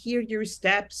can hear your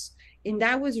steps. And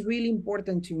that was really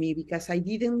important to me because I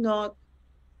did not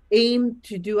aim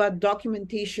to do a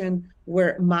documentation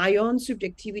where my own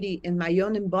subjectivity and my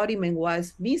own embodiment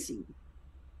was missing.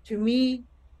 To me,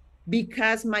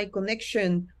 because my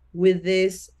connection with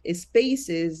these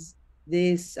spaces,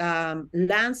 these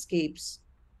landscapes,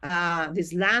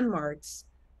 these landmarks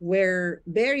were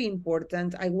very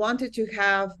important, I wanted to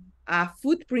have a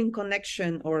footprint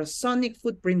connection or a sonic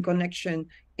footprint connection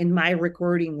in my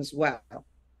recording as well.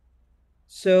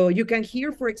 So you can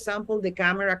hear, for example, the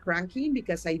camera cranking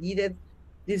because I did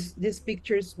these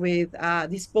pictures with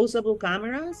disposable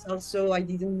cameras. Also, I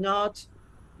did not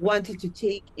wanted to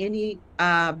take any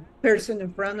person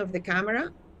in front of the camera.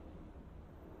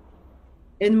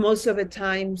 And most of the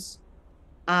times,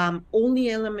 only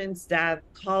elements that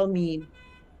call me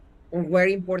or were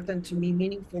important to me,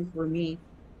 meaningful for me,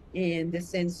 in the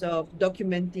sense of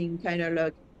documenting kind of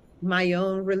like my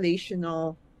own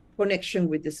relational connection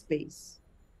with the space.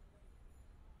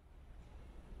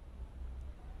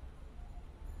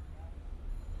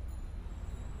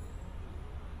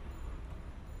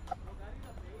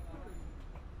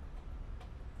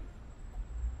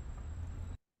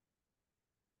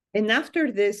 And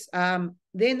after this,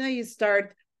 then I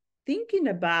start thinking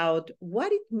about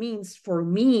what it means for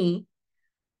me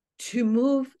to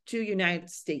move to United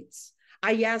States.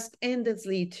 I asked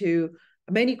endlessly to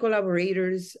many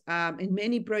collaborators in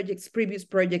many projects, previous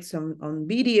projects on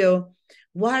video,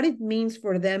 what it means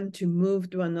for them to move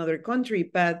to another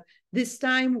country. But this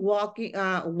time walking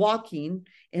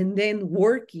and then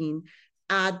working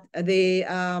at the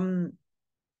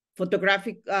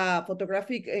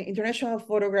International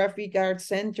Photographic Art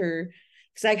Center,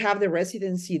 because I have the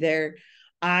residency there.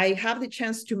 I have the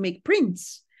chance to make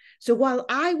prints. So while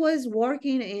I was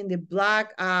working in the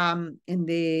in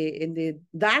the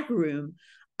dark room,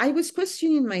 I was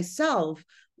questioning myself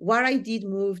why I did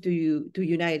move to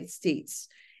United States.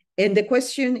 And the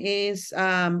question is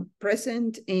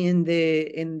present in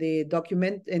the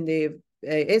document, in the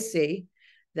essay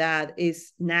that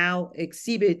is now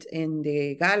exhibit in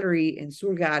the gallery, in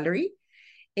Sur Gallery.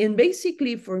 And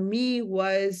basically for me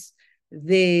was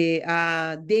the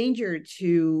danger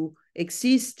to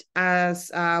exist as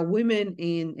women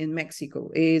in Mexico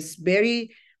is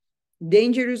very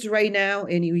dangerous right now,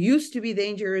 and it used to be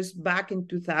dangerous back in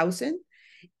 2000.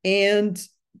 And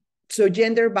so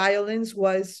gender violence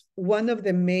was one of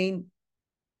the main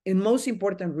and most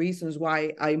important reasons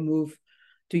why I moved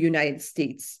to United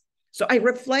States. So I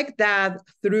reflect that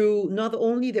through not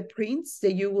only the prints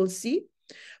that you will see,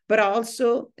 but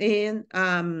also in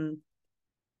the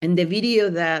video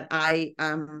that I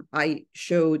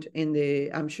showed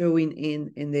I'm showing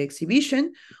in the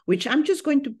exhibition, which I'm just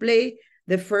going to play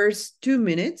the first 2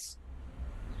 minutes.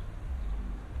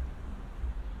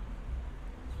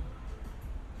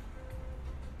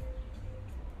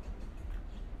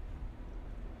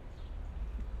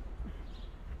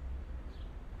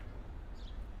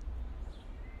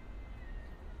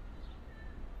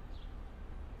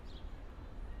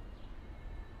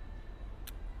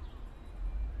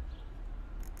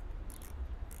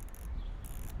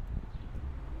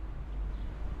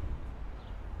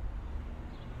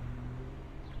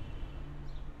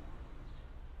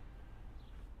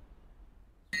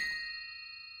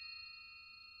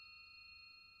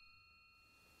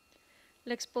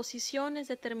 La exposición es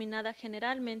determinada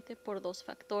generalmente por dos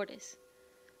factores: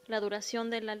 la duración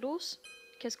de la luz,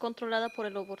 que es controlada por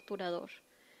el obturador,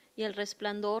 y el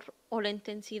resplandor o la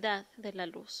intensidad de la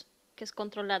luz, que es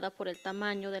controlada por el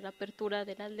tamaño de la apertura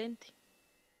de la lente.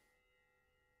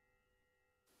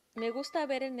 Me gusta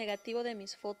ver el negativo de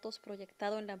mis fotos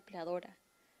proyectado en la ampliadora.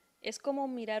 Es como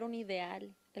mirar un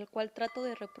ideal, el cual trato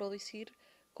de reproducir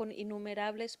con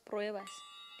innumerables pruebas,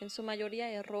 en su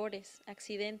mayoría errores,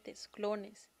 accidentes,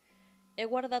 clones. He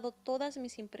guardado todas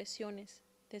mis impresiones,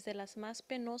 desde las más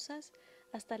penosas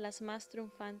hasta las más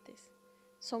triunfantes.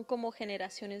 Son como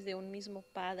generaciones de un mismo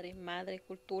padre, madre,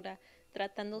 cultura,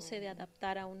 tratándose de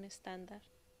adaptar a un estándar.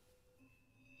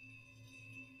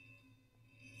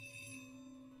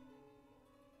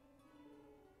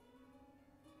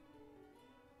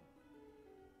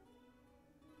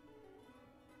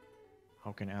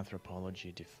 How can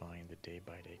anthropology define the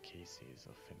day-by-day cases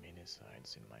of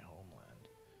feminicides in my homeland?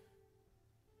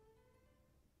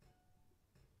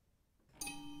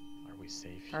 Are we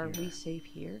safe here? Are we safe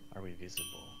here? Are we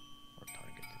visible or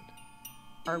targeted?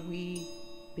 Are we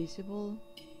visible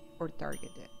or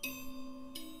targeted?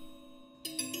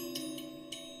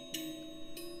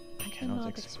 I cannot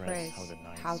express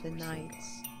how the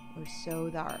nights were so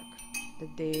dark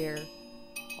that they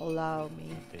allow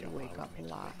me to wake up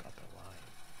alive.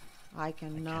 I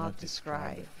cannot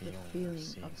describe the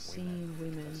feeling of seeing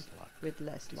women with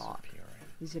less luck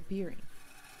disappearing.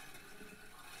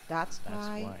 That's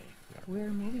why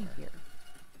we're moving here.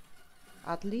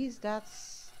 At least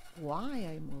that's why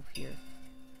I move here.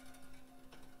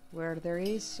 Where there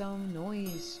is some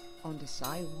noise on the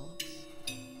sidewalks.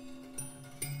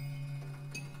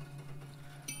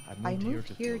 I moved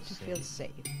here to feel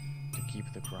safe. To keep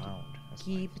the ground as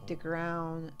Keep the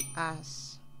ground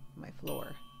as my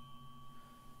floor.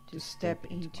 To step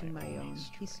into my own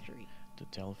history. To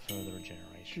tell further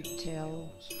generations. To tell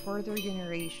further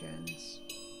generations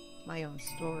my own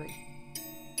story.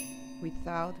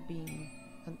 Without being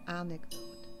an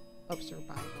anecdote of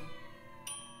survival.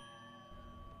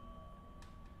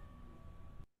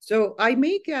 So I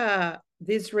make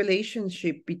this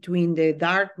relationship between the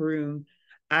dark room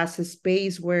as a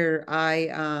space where I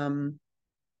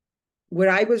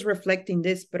was reflecting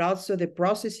this, but also the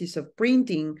processes of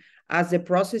printing as the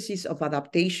processes of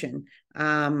adaptation,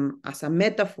 as a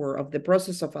metaphor of the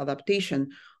process of adaptation,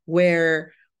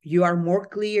 where you are more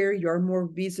clear, you are more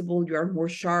visible, you are more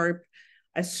sharp,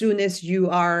 as soon as you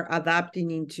are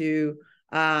adapting into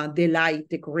the light,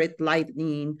 the correct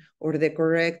lighting, or the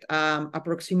correct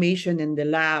approximation in the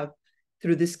lab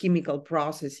through these chemical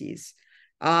processes.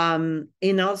 And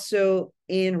also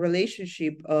in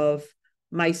relationship of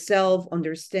myself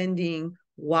understanding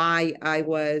why I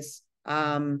was,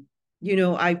 I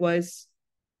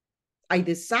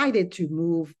decided to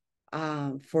move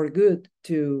for good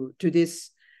to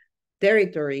this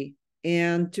territory.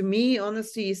 And to me,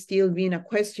 honestly, it's still being a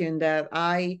question that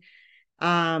I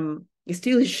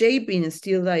still shaping and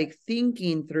still like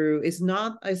thinking through. It's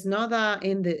not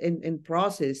in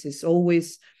process. It's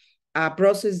always a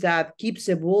process that keeps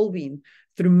evolving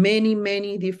through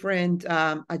many different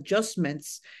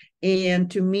adjustments.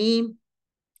 And to me,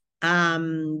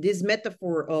 this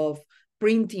metaphor of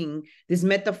printing, this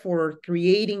metaphor of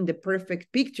creating the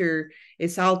perfect picture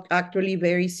is actually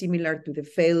very similar to the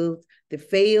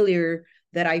failure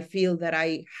that I feel that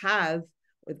I have,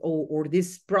 or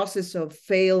this process of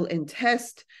fail and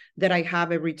test that I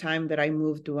have every time that I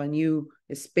move to a new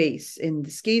space, in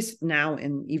this case now,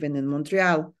 and even in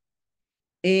Montreal.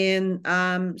 And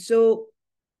so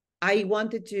I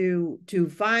wanted to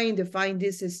define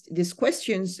these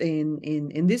questions,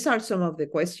 and these are some of the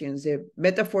questions: the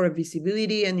metaphor of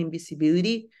visibility and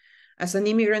invisibility as an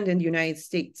immigrant in the United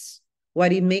States,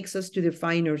 what it makes us to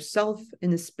define ourselves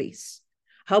in a space,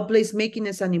 how placemaking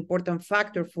is an important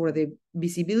factor for the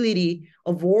visibility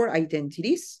of our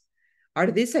identities. Are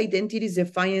these identities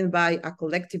defined by a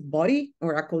collective body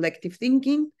or a collective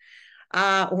thinking,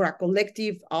 or a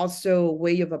collective also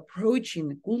way of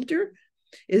approaching culture?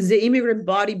 Is the immigrant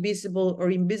body visible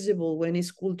or invisible when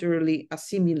it's culturally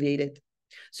assimilated?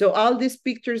 So all these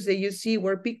pictures that you see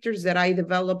were pictures that I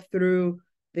developed through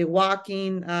the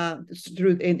walking,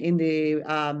 through in the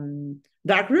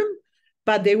dark room,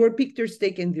 but they were pictures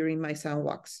taken during my sound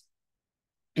walks.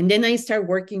 And then I started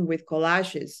working with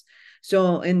collages.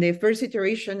 So in the first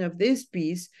iteration of this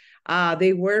piece,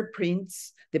 they were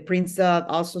prints. The prints that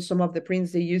also some of the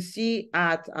prints that you see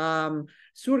at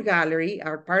Sur Gallery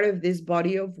are part of this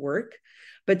body of work.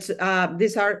 But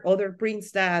these are other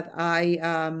prints that I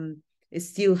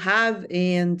still have,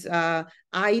 and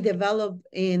I developed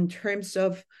in terms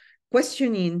of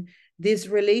questioning these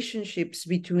relationships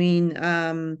between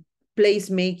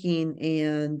placemaking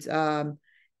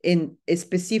in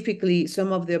specifically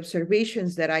some of the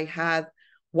observations that I had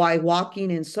while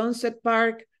walking in Sunset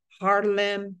Park,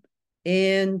 Harlem,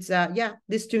 and yeah,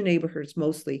 these two neighborhoods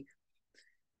mostly.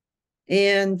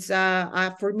 And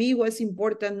for me, it was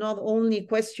important not only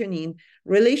questioning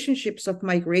relationships of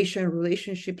migration,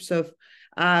 relationships of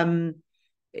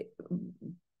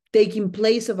taking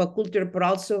place of a culture, but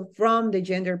also from the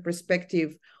gender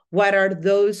perspective, what are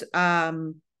those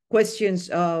questions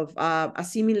of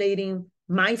assimilating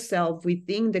myself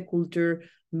within the culture,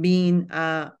 being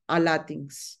a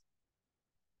Latinx.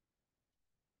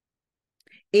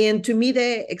 And to me,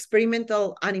 the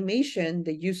experimental animation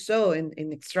that you saw and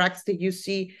extracts that you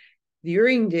see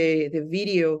during the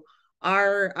video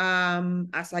are,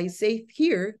 as I say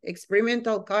here,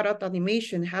 experimental cutout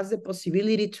animation has the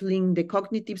possibility to link the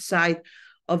cognitive side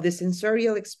of the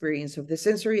sensorial experience, of the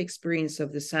sensory experience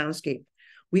of the soundscape,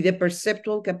 with the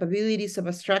perceptual capabilities of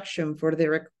abstraction for the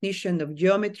recognition of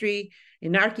geometry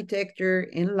and architecture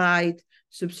and light,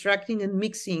 subtracting and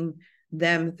mixing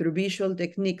them through visual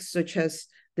techniques such as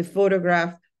the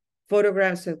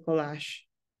photographs and collage.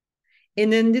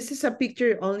 And then this is a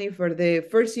picture only for the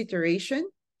first iteration,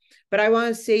 but I want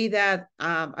to say that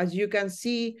as you can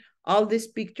see, all these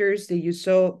pictures that you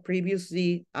saw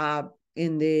previously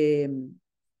in the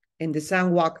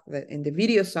soundwalk, in the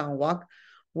video soundwalk,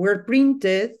 were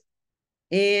printed,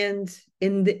 and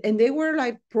they were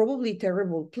like probably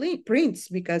terrible prints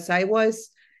because I was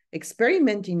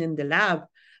experimenting in the lab.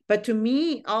 But to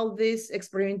me, all these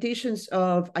experimentations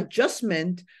of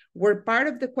adjustment were part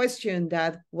of the question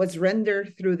that was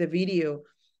rendered through the video.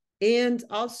 And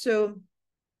also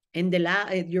in the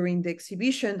lab, during the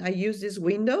exhibition, I used this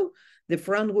window, the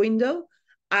front window,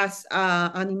 as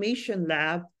an animation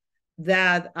lab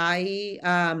that I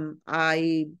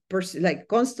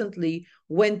constantly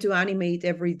went to animate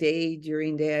every day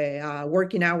during the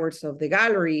working hours of the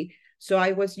gallery. So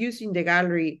I was using the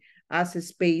gallery as a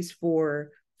space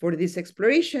for this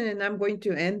exploration, and I'm going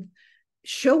to end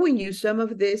showing you some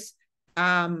of these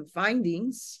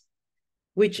findings,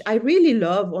 which I really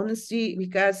love, honestly,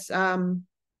 because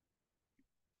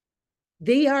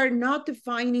they are not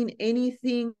defining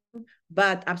anything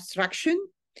but abstraction,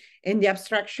 and the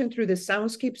abstraction through the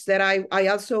soundscapes that I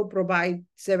also provide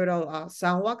several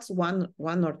soundwalks,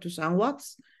 one or two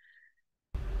soundwalks.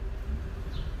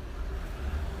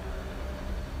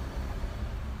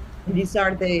 These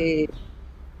are the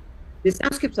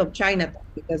soundscapes of Chinatown,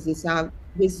 because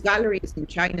this gallery is in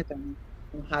Chinatown,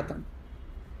 Manhattan.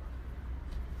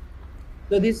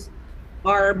 So these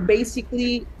are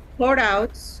basically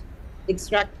cutouts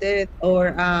extracted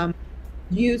or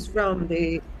used from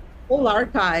the whole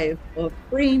archive of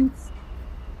prints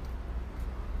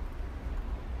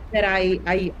that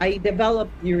I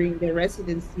developed during the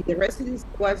residency. The residency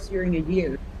was during a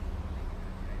year,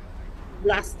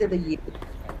 lasted a year.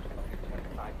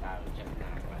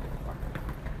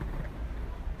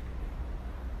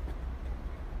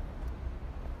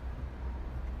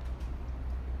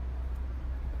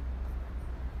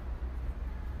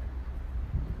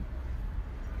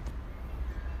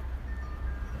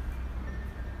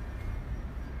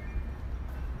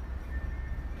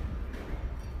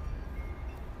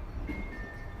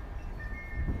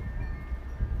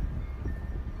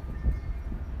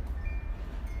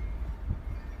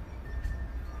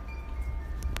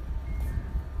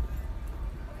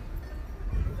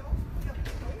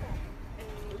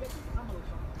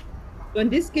 So in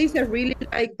this case, I really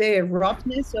like the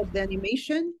roughness of the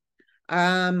animation,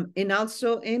 and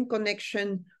also in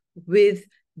connection with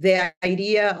the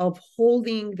idea of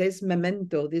holding this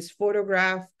memento, this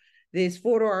photograph, this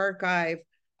photo archive,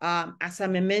 as a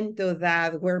memento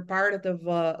that we're part of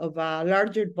a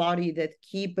larger body that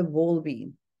keep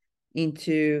evolving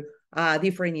into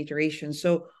different iterations.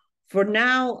 So for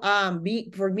now,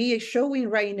 for me, showing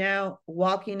right now,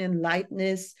 Walking in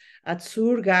Lightness at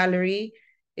Sur Gallery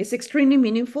is extremely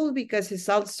meaningful because it's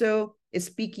also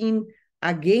speaking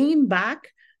again back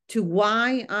to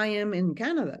why I am in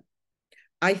Canada.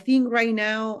 I think right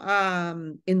now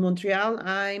in Montreal,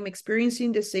 I'm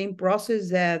experiencing the same process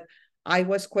that I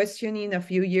was questioning a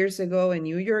few years ago in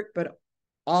New York, but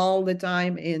all the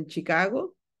time in Chicago.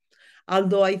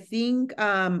 Although I think,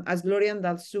 as Gloria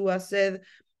Dalsua said,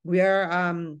 we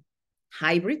are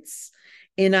hybrids,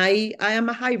 and I am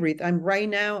a hybrid. I'm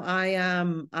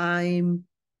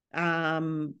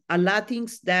a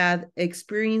Latinx that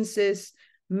experiences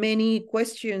many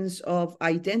questions of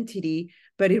identity,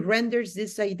 but it renders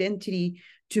this identity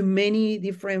to many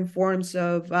different forms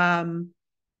of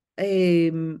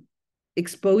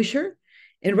exposure.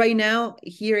 And right now,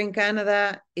 here in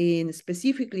Canada,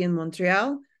 specifically in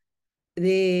Montreal,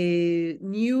 the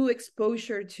new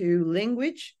exposure to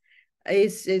language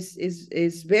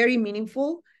is very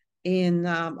meaningful, and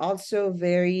also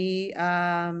very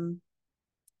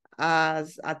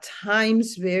as at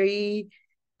times very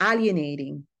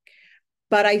alienating.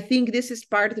 But I think this is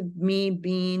part of me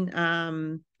being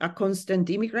a constant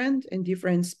immigrant in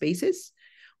different spaces,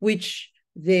 which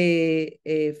the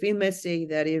film essay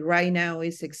that it right now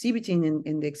is exhibiting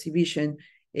in the exhibition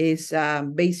is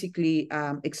basically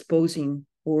exposing,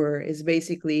 or is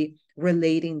basically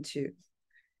relating to.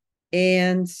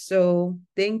 And so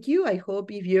thank you. I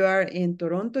hope if you are in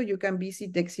Toronto, you can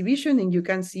visit the exhibition and you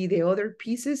can see the other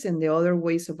pieces and the other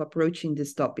ways of approaching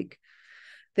this topic.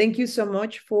 Thank you so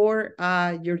much for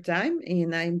your time,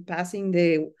 and I'm passing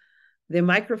the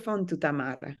microphone to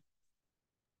Tamara.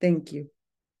 Thank you.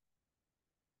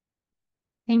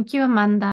 Thank you, Amanda.